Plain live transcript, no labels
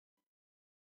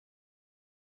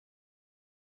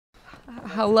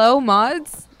Hello,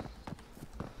 mods?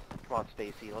 Come on,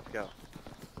 Stacy, let's go.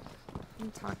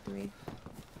 Don't talk to me.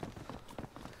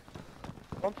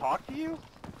 Don't talk to you?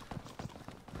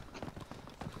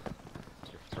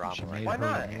 Drama, right? Why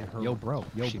not? Yo, bro.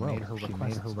 She made her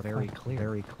request very clear.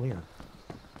 Very clear.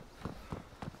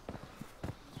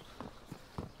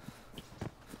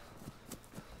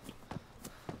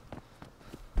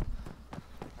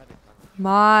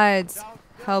 Mods.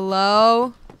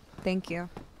 Hello? Thank you.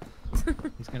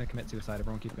 He's gonna commit suicide.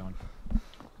 Everyone keep going.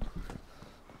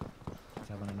 He's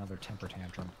having another temper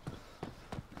tantrum.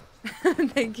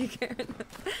 Thank you, Karen.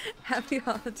 Happy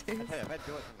holidays. Hey, I met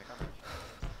Joyce in the company.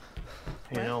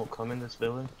 You know, come in this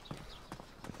building.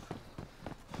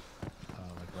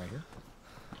 Like right here?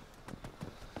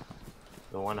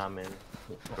 The one I'm in.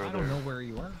 Well, I don't know where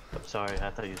you are. I'm sorry, I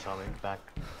thought you saw me back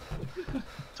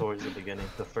towards the beginning.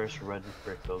 The first red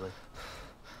brick building.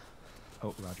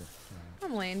 Oh, Roger.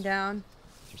 I'm laying down.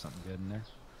 Is there something good in there?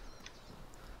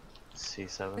 I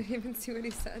C7. didn't even see what he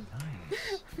said.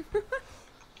 Nice.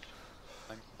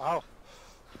 Oh.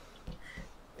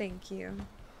 Thank you.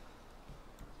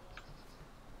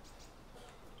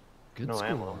 Good No score.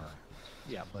 ammo.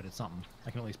 Yeah, but it's something.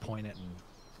 I can at least point it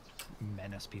and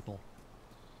menace people.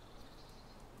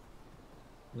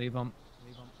 Leave them.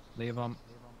 Leave them. Leave them.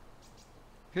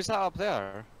 Who's that up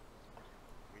there?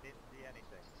 We didn't see anything.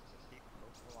 Just keep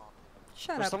moving along.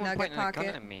 Shut There's up, someone Nugget pointing a gun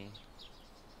Pocket. at me.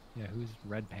 Yeah, who's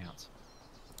red pants?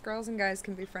 Girls and guys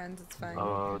can be friends, it's fine.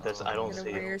 Oh, that's I don't Get see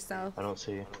over you. yourself. I don't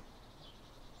see you.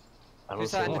 I don't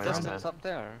Who's see that a in the white armband. distance up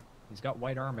there? He's got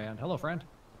white armband. Hello, friend.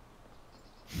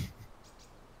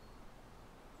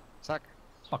 Suck.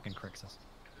 Fucking Crixus.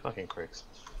 Fucking cricks.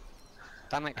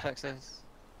 Damn it, Crixus.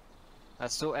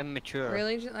 That's so immature.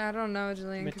 Really? I don't know,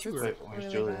 Julian, because it's Mature. Where's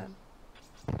really Julian?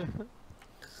 bad.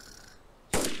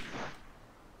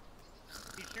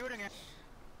 He's shooting it.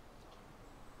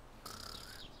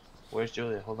 Where's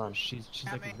Julia? Hold on. She's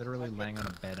like literally laying on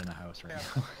a bed in a house right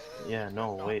Yeah,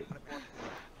 no, wait.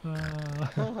 now.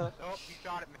 Oh, he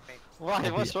shot at me. Why?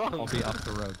 What's wrong? I'll be up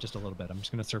the road just a little bit. I'm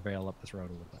just gonna surveil up this road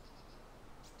a little bit.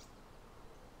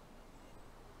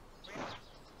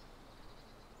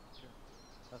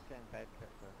 Let's get in bed,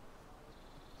 Christopher.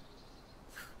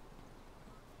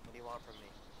 What do you want from me?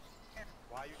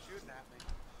 Why are you shooting at me?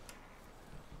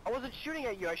 I wasn't shooting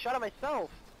at you, I shot at myself!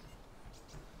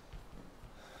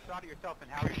 You shot at yourself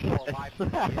and how are you still alive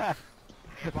today?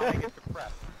 And why I get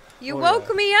depressed. You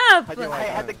woke me up! I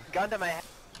had the gun to my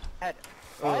head.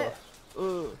 What?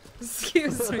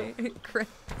 Excuse me, Chris.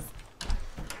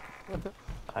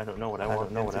 I don't know what I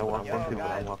want. Know what I want. Yo,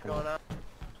 guys, what's going on?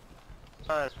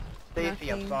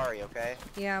 Stacy, I'm Nothing. sorry, okay?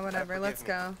 Yeah, whatever, forgive let's me.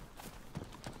 go.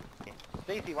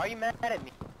 Stacy, why are you mad at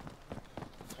me?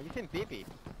 Are you saying baby?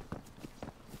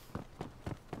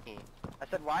 I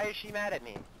said, why is she mad at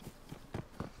me?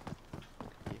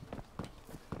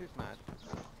 Who's mad?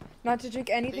 Not to drink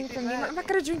anything Stacy's from mad Nemo. at I'm not me.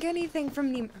 gonna drink anything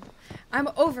from Nemo. I'm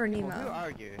over Well, who Nemo. are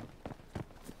you?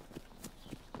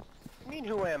 What do you mean,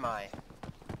 who am I?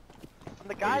 I'm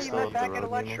the guy you still met up the back at road, Nemo?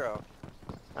 Electro.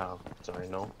 Oh, sorry,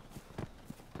 no.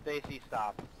 Stacy,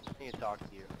 stop. I need to talk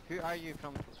to you. Who are you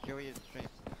from Joey's stream?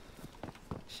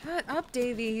 Shut up,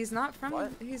 Davey. He's not from.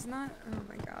 What? He's not. Oh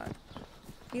my god.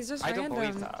 He's just I don't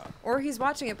believe random. that. Or he's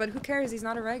watching it, but who cares? He's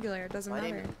not a regular. It doesn't My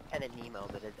name matter. is Lieutenant Nemo,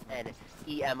 that is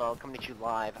N-E-M-O, coming at you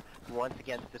live, once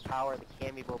again, to the power of the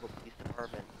Cammy Mobile Police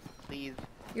Department. Please,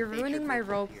 You're state your ruining my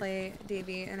business here. roleplay,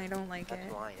 Davey, and I don't like That's it.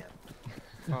 who I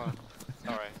am. Oh,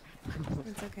 sorry.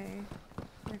 It's okay.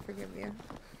 I forgive you.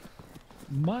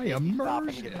 My Stacy, stop, I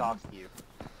need to immersion. talk to you.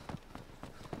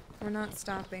 We're not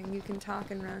stopping. You can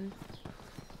talk and run.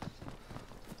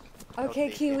 No, Okay,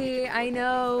 Stacy, I need Kiwi, you to I look at me when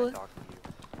know. talk to you.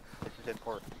 This is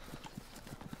important.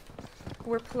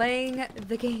 We're playing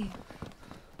the game.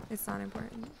 It's not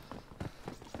important.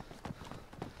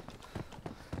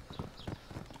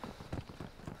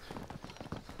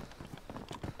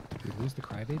 Did we lose the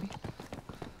crybaby?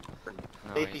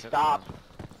 No, Stacy, he's at stop.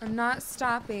 the- I'm not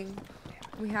stopping.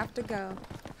 We have to go.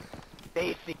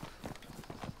 Stacy.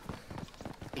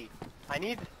 I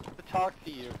need to talk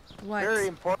to you. What? Very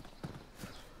important.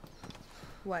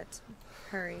 What?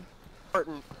 Hurry.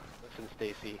 Listen,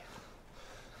 Stacy.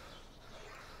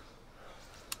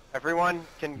 Everyone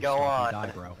can go Stop, on. you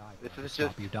die, bro. This is Stop,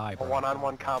 just you die, a bro.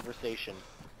 one-on-one conversation.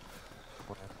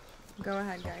 Go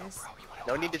ahead, guys.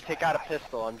 No need to take out a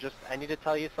pistol. I need to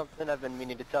tell you something I've been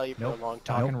meaning to tell you for Nope. a long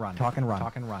Talk time. and run. Talk and run.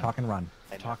 Talk and run. Talk and run.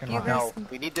 Talk and You run. guys- No,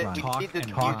 we need to Run. we Talk need to and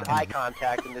use run. eye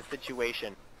contact in this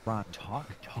situation. Run. Talk.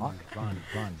 Talk. Run.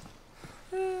 Run.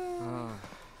 Oh.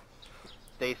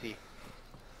 Stacy.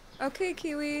 Okay,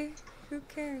 Kiwi. Who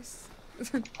cares?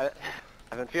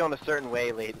 I've been feeling a certain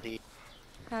way lately.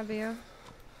 Have you?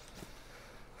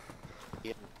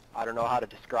 I don't know how to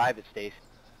describe it, Stacy.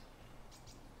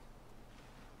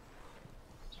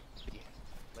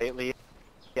 Lately,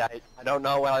 yeah, I don't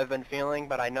know what I've been feeling,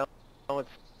 but I know it's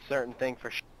a certain thing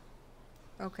for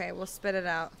Okay, we'll spit it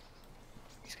out.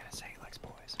 He's gonna say he likes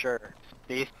boys. sure.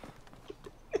 Stacy.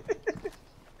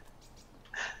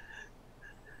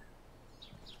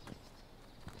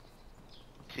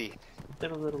 See.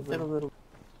 Little.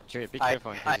 Jared, be I-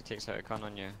 careful in case he takes out a gun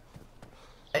on you.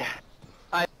 Yeah!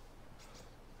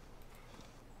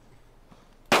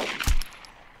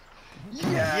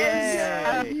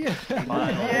 Yeah. Yeah!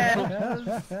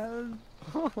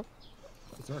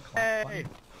 Is there a clock Hey! button?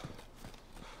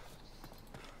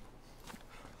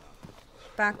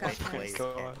 Back up, Oh my guys.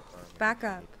 God. Back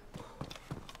up.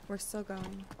 We're still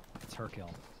going. It's her kill.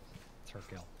 It's her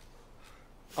kill.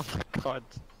 Oh my God.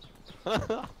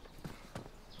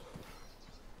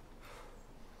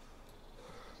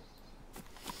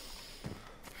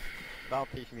 That'll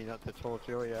teach me not to troll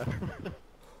Julia.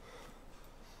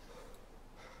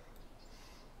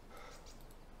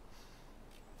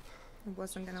 I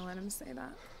wasn't gonna let him say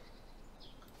that.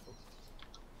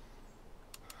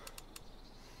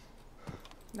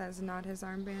 That is not his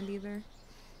armband either.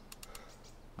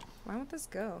 Why won't this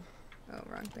go? Oh,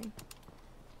 wrong thing.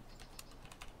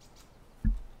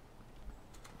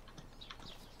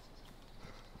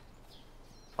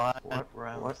 What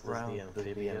round is the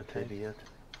amphibian take? We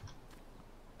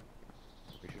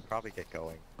should probably get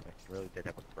going. I really did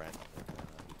have a friend.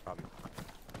 He's probably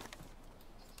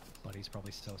But he's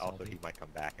probably so also salty. he might come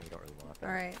back and we don't really want him.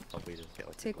 Alright. Hopefully just get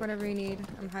like Take whatever you need.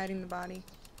 I'm hiding the body.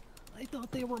 I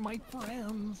thought they were my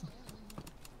friends.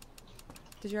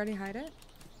 Did you already hide it?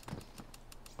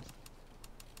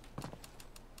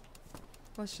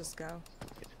 Let's just go.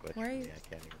 Why are you- I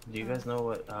can't even. Do you guys know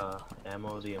what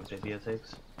ammo the amphibia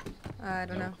takes? I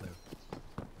don't know. Clue.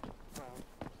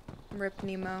 Rip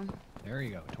Nemo. There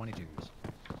you go, 22s.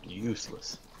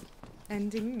 Useless.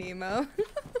 Ending Nemo.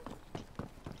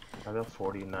 I got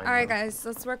 49. Alright guys,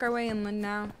 let's work our way inland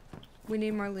now. We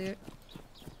need more loot.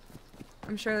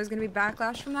 I'm sure there's gonna be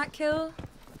backlash from that kill.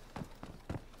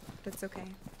 But it's okay.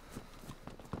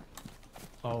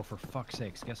 Oh, for fuck's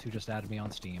sakes, guess who just added me on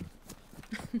Steam?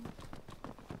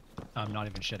 I'm not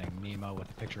even shitting. Nemo with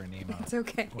a picture of Nemo. It's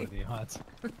okay. What are the odds?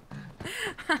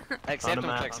 Accept On him, a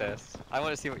map. Texas. I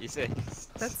want to see what you say.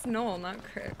 That's Noel, not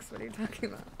Crix. What are you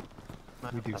talking about?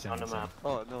 We do I sound found the a same. map.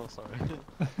 Oh, no, sorry.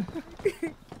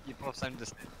 You both sound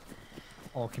just...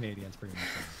 All Canadians pretty much.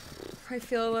 I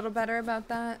feel a little better about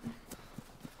that.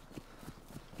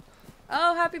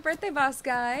 Oh, happy birthday, boss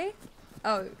guy.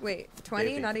 Oh, wait, 20,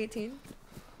 Baby. not 18?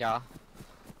 Yeah.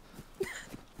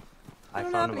 I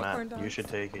don't found a have any corn map. You dogs. should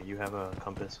take it. You have a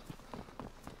compass.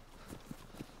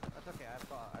 That's okay, I've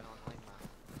got an online map.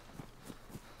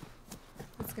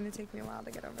 It's gonna take me a while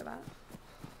to get over that.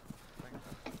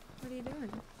 What are you doing?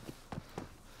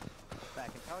 But I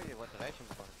can tell you what direction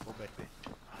we're going. Go back there.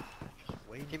 Just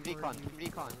waiting Team for Recon, you. Team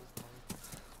Recon.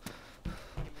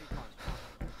 Team Recon.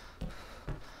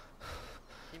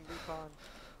 Team Recon.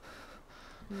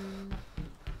 Hmm.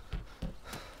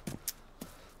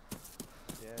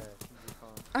 Yeah, Team Recon.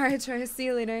 Alright, Troy, see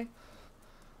you later.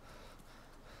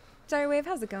 Sorry, Wave,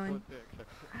 how's it going?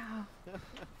 Wow.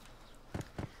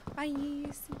 Bye,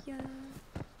 see ya.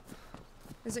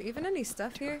 Is there even any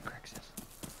stuff here?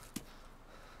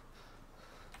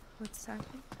 What's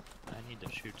happening? I need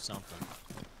to shoot something.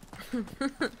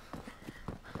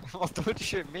 Oh, don't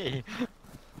shoot me.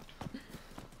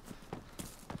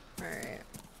 Alright.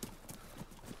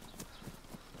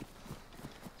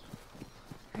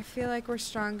 I feel like we're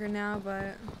stronger now,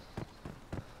 but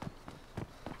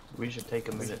We should take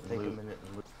a minute. and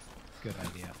loot. Good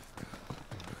idea.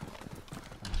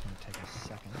 I'm just gonna take a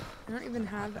second. I don't even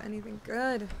have anything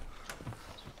good.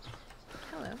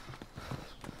 Hello.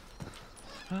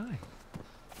 Hi.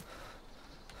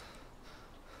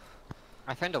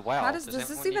 I found a well. How does this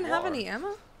anyone even need have water? any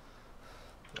ammo?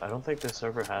 I don't think this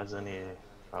server has any,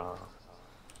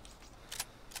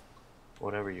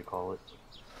 whatever you call it.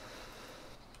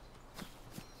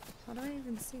 How do I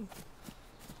even see?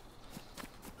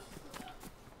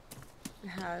 It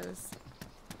has.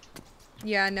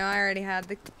 Yeah, no, I already had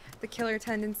the killer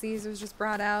tendencies. It was just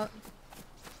brought out.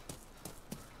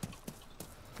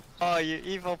 Oh, you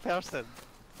evil person.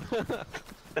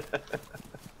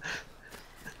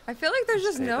 I feel like there's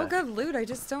just Say no that. good loot. I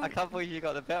just don't. I can't believe you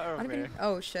got the better I of don't me. even.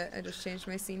 Oh shit! I just changed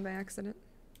my scene by accident.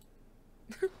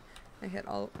 I hit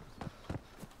alt.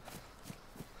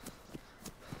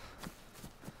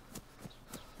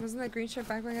 Wasn't that green shirt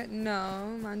backpack?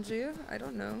 No, Manju. I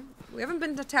don't know. We haven't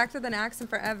been attacked with an axe in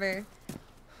forever.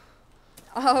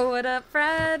 Oh, what up,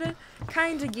 Fred?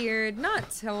 Kinda geared.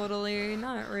 Not totally.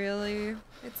 Not really.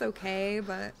 It's okay,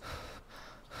 but...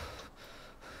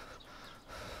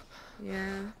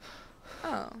 Yeah.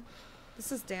 Oh.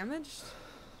 This is damaged?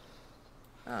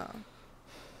 Oh. I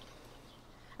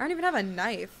don't even have a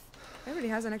knife. Everybody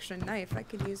has an extra knife. I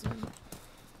could use one.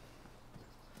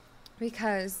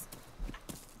 Because...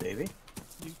 Baby?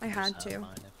 I had to.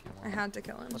 I had to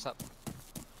kill him. What's up?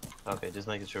 Okay, just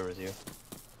making sure it was you.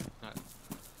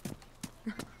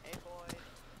 Hey, boy.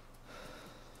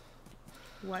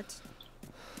 What?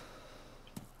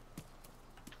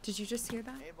 Did you just hear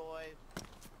that? Hey, boy.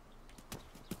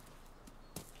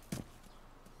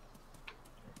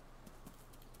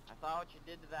 I saw what you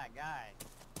did to that guy.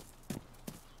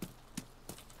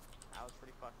 That was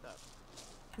pretty fucked up.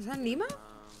 Is that Nemo?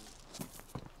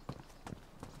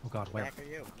 Oh god, Where where? the heck are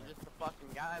you? You're just the fucking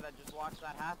guy that just watched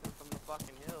that happen from the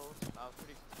fucking hills. That was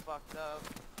pretty fucked up.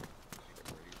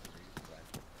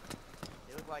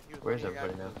 He looked like he was Where's one of your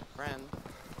everybody guys' friend.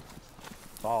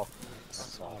 Fall.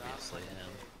 It's obviously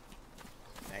him.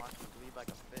 Thanks. Watched him bleed like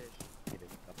a fish. He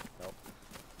didn't come. Nope.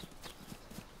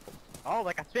 Oh,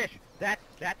 like a fish! That's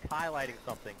highlighting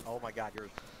something. Oh my god, you're...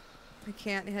 I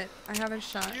can't hit. I have a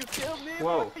shot. You killed me,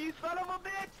 Whoa. you son of a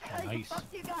bitch! Nice. Fuck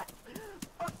you guys!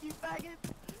 Fuck you, faggot!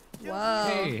 Whoa.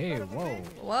 Hey, hey, whoa.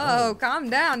 Whoa, calm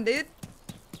down, dude.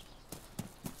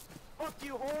 Fuck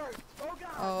you, whore! Oh god!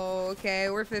 Oh,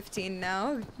 okay, we're 15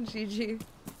 now. GG.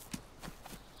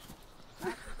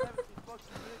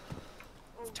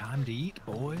 Time to eat,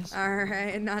 boys.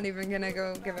 Alright, not even gonna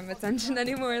go give him attention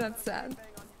anymore. That's sad.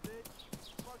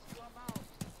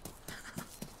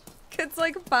 Kid's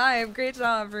like 5. Great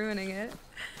job ruining it.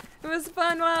 It was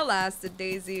fun while it lasted,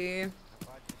 DayZ.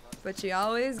 But you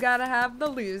always gotta have the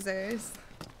losers.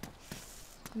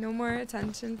 No more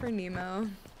attention for Nemo.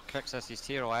 Crick says he's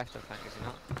to your left, I think, is he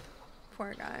not?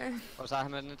 Poor guy. Was that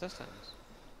him in the distance?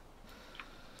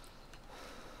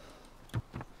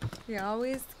 You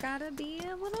always gotta be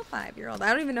a little 5-year-old.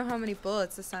 I don't even know how many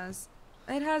bullets this has.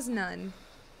 It has none.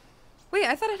 Wait,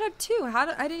 I thought it had 2. How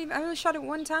did I didn't even, I only shot it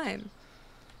 1 time.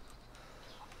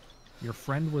 Your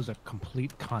friend was a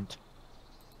complete cunt.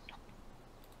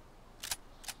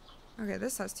 Okay,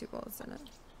 this has 2 bullets in it.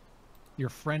 Your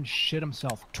friend shit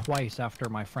himself twice after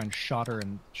my friend shot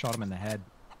him in the head.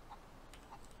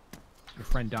 Your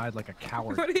friend died like a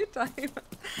coward. What are you talking about?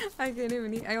 I can't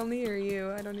even hear. I only hear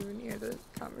you. I don't even hear the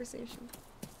conversation.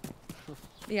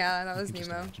 Yeah, that was You can just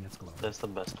Nemo. imagine it's glowing. That's the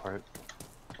best part.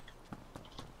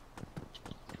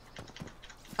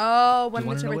 Oh, Do you one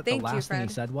want to know whichever. what the Thank you, last thing he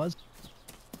Fred. said was?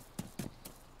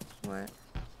 What?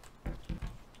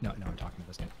 No, I'm talking to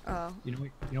this guy. Oh.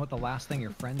 You know what the last thing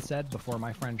your friend said before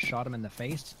my friend shot him in the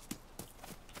face?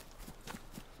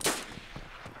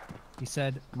 He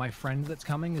said, "My friend that's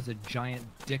coming is a giant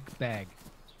dick bag."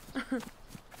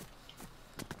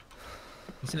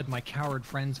 He said, "My coward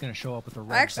friend's gonna show up with a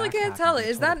red I actually can't backpack tell and it.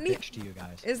 Is be a that total Ne- bitch to you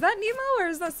guys?" Is that Nemo or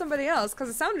is that somebody else? Because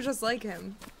it sounded just like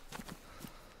him.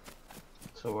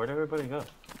 So where'd everybody go?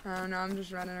 I don't know. I'm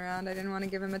just running around. I didn't want to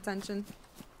give him attention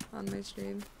on my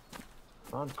stream.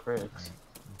 On crits. Alright,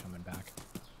 I'm coming back.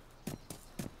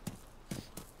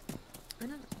 I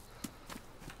don't know.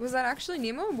 Was that actually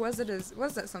Nemo or was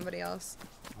that somebody else?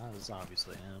 That was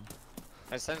obviously him.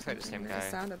 It sounds like the same It guy.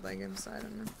 sounded like him, so I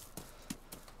don't know.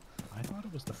 I thought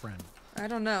it was the friend. I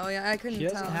don't know. Yeah, I couldn't He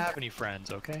tell. doesn't have any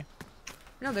friends, okay?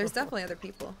 No, there's definitely other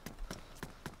people.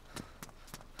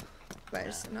 But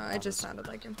Yeah, no, it just obviously. sounded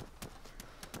like him.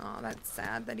 Oh, that's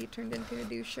sad that he turned into a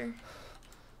doucher.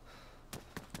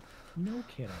 No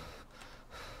kidding.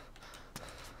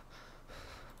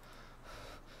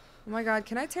 Oh my god,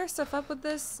 can I tear stuff up with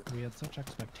this? We had such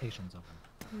expectations of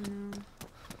him.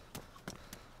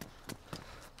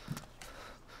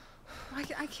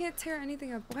 I can't tear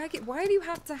anything up. Why do you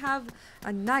have to have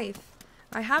a knife?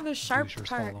 I have a sharp Doucher's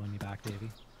part. following me back, Davey.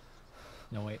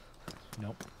 No, wait.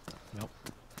 Nope. Nope.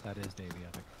 That is Davey,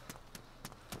 I think.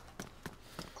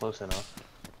 Close enough.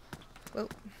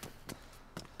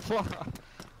 Whoa.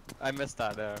 I missed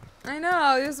that there. I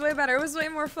know, it was way better. It was way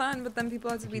more fun, but then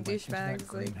people had to If be you went into that douchebags. Like,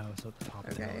 greenhouse at the top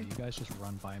of the hill, okay. you guys just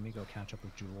run by me, go catch up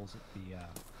with Jules at the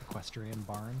equestrian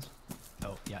barns.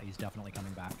 Oh, yeah, he's definitely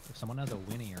coming back. If someone has a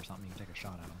Winnie or something, you can take a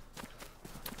shot at him.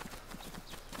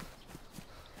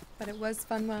 but it was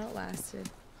fun while it lasted.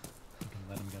 You can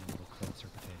let him get a little closer,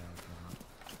 potato, if you want.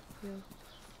 Yeah.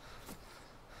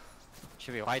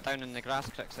 Should we lie down in the grass,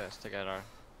 Crixus, together?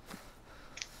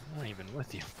 I'm not even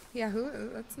with you. Yeah, who?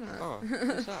 That's not. Oh,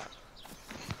 who's that?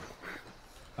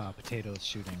 Potatoes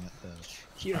shooting at the.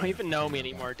 You don't even know me potato guy.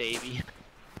 anymore, Davey.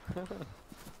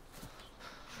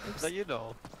 So you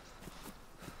know.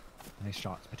 Nice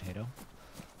shots, potato.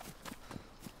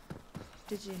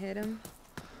 Did you hit him?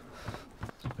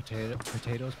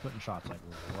 Potatoes putting shots like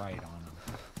right on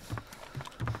him.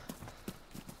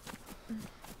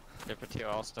 Yeah,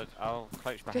 potato, I'll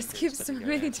crouch behind Just you keep instead of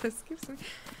swimming. you. Just keep swimming.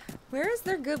 Where is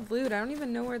there good loot? I don't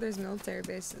even know where there's military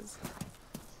bases.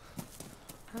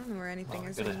 I don't know where anything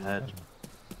is Gotta anymore. head.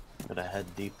 Gotta head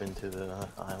deep into the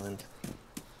island.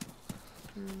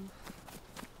 Hmm.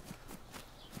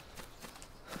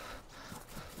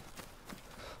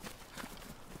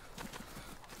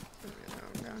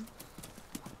 Oh, God.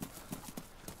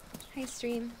 Hi,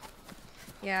 stream.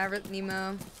 Yeah, I ripped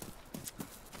Nemo.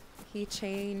 He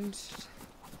changed.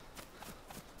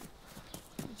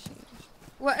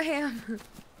 What ham?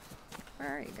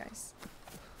 Where are you guys?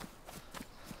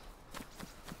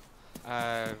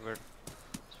 We're...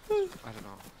 I don't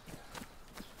know.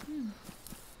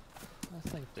 I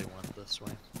think they went this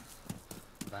way.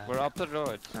 Back. We're up the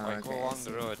road. Oh, Like, go okay, I along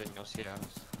see. the road and you'll see us.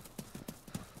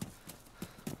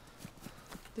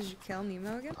 Did you kill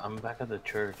Nemo again? I'm back at the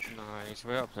church. No, he's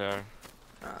way up there.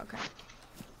 Oh, okay.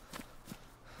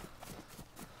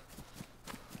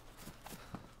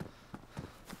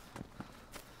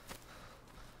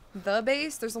 The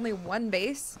base? There's only one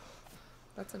base?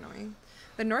 That's annoying.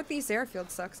 The Northeast Airfield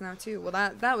sucks now too. Well,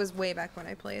 that was way back when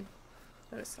I played.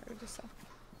 That it started to suck.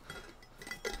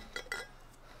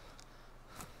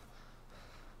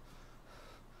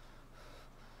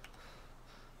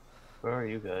 Where are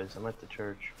you guys? I'm at the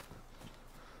church.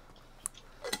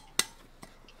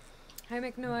 Hi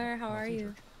McNoir, how are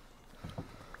you?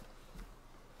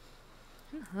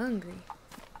 I'm hungry.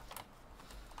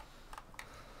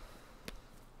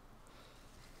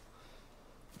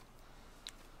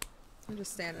 I'm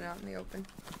just standing out in the open.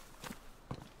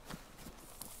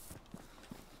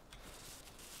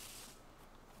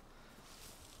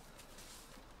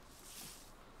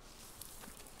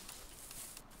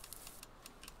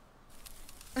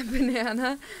 A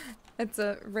banana? It's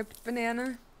a ripped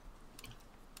banana.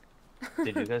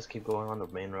 Did you guys keep going on the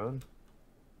main road?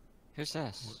 Who's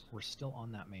this? We're still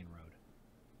on that main road.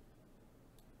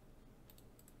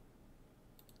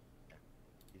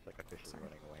 He's like officially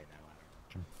running away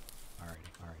now.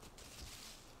 Alrighty, alright.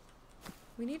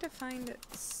 We need to find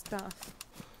stuff.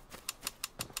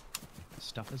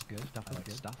 Stuff is good. Stuff I is like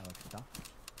good. stuff. I like stuff.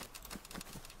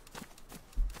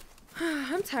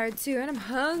 I'm tired too, and I'm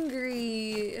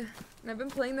hungry. And I've been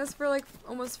playing this for like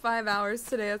almost 5 hours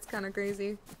today. That's kind of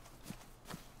crazy.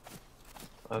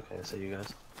 Okay, so you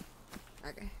guys.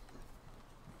 Okay.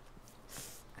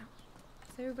 Ow.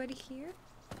 Is everybody here?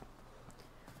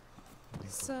 I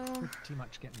think So- we're pretty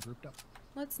much getting grouped up.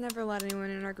 Let's never let anyone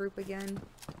in our group again.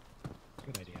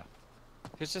 Good idea.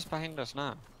 Who's just behind us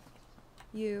now?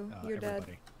 You, you're dead.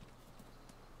 Everybody.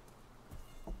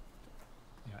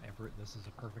 Yeah, this is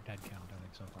a perfect head count, I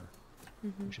think, so far.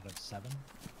 Mm-hmm. We should have 7.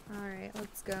 Alright,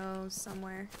 let's go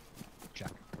somewhere.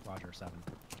 Check. Roger, 7.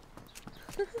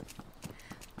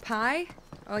 Pie?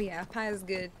 Oh yeah, pie is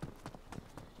good.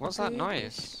 What's that Please.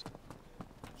 noise?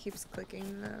 Keeps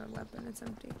clicking the weapon, it's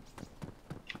empty.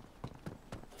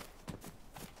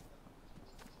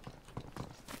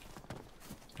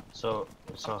 So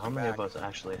how many of us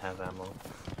actually have ammo?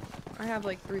 I have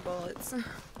like 3 bullets.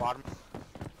 Bottom.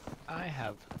 I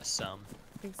have some.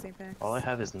 Big safe X. All I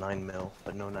have is 9 mil,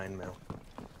 but no 9 mil.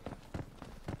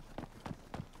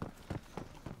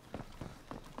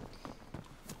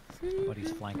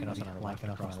 Buddy's flanking us on our left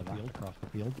across the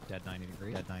field. Dead 90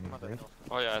 degrees. Dead 90 degrees.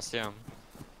 Oh yeah, I see him.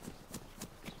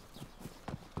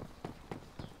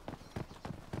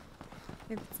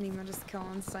 If it's Nemo, just kill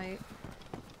on sight.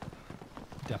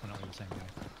 Definitely the same guy.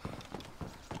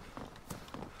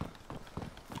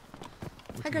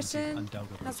 Which Hi, means he's Christian.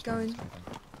 undoubtedly How's it still going? sniping.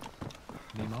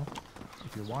 Nemo,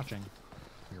 if you're watching,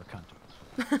 you're a cunt.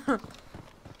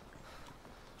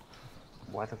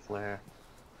 Why the flare?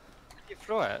 You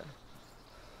throw it.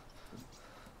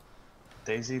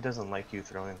 DayZ doesn't like you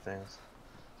throwing things.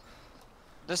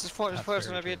 This is what That's is very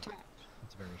gonna be true. attacked.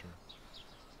 That's very true.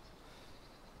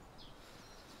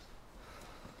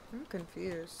 I'm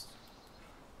confused.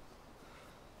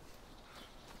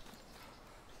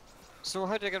 So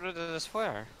how do you get rid of this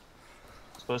flare?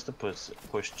 Supposed to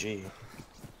push G.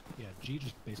 Yeah, G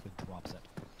just basically drops it.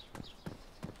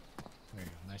 There you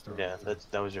go. Nice throw. Yeah,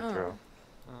 that was your Oh. throw.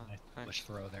 Oh, Nice thanks. push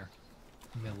throw there.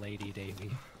 Milady Davy.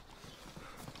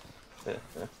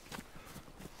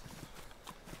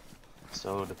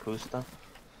 So the poo stuff?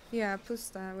 Yeah,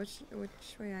 Pusta. Which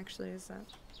way actually is that?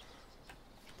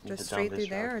 Need Just to down straight this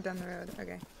through there road. or down the road?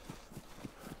 Okay.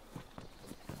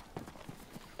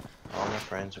 All my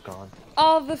friends are gone.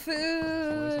 All the Boys,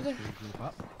 food! let's regroup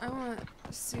up. I want guys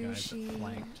that sushi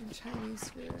flanked. and Chinese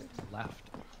food. Left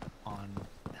on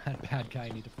that bad guy.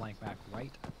 Need to flank back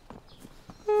right.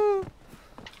 I'm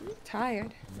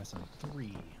tired. You're missing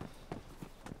 3.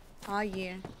 Oh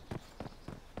yeah.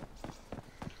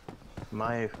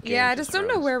 My Yeah, I game just don't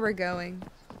know froze. where we're going.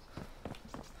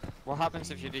 What happens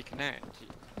if you reconnect?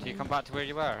 Do you come back to where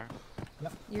you were?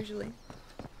 Usually.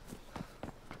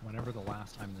 Whenever the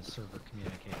last time the server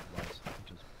communicated was,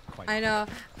 which is quite. I know.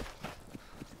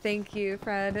 Thank you,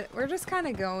 Fred. We're just kind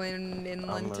of going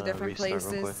inland to gonna different restart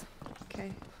real places.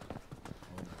 Okay.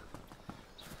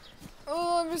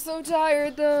 Oh, I'm so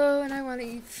tired though, and I want to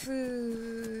eat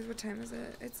food. What time is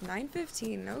it? It's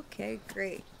 9:15. Okay,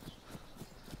 great.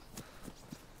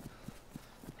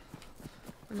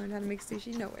 I learned how to make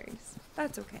sushi. No worries.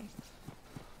 That's okay.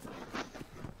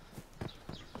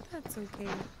 That's okay.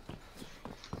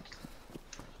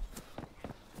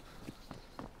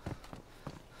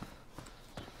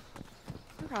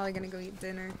 I'm probably gonna go eat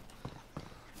dinner.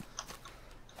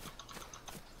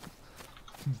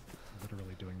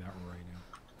 Literally doing that right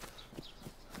now.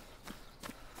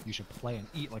 You should play and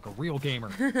eat like a real gamer.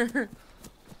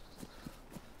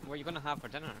 What are you gonna have for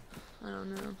dinner? I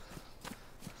don't know.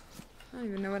 I don't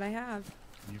even know what I have.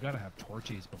 You gotta have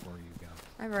torchies before you go.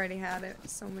 I've already had it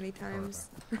so many times.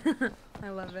 I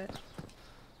love it.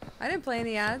 I didn't play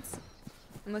any ads.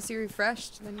 Unless you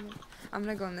refreshed, then you... I'm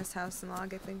gonna go in this house and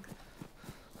log, I think.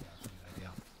 Yeah, that's a good idea.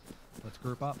 Let's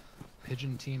group up.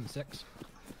 Pigeon team 6.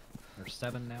 There's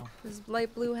 7 now. This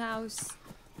light blue house.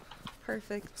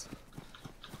 Perfect.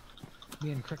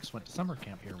 Me and Crix went to summer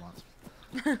camp here once.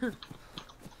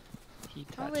 He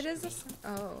Oh, touched it is me.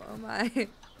 oh my.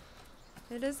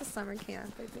 It is a summer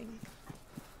camp, I think.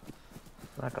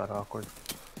 That got awkward.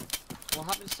 What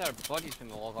happens to our bodies when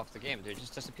we log off the game? Do they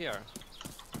just disappear?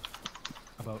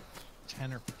 About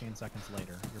 10 or 15 seconds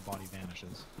later, your body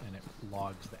vanishes, and it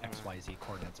logs the XYZ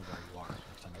coordinates of where you are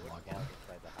next time you log in. Log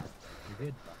inside the house. You're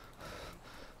good.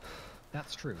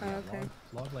 That's true. Oh, Yeah, okay.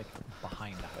 log like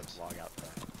behind the house. Log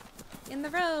outside. In the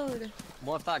road.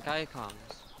 What if that guy comes?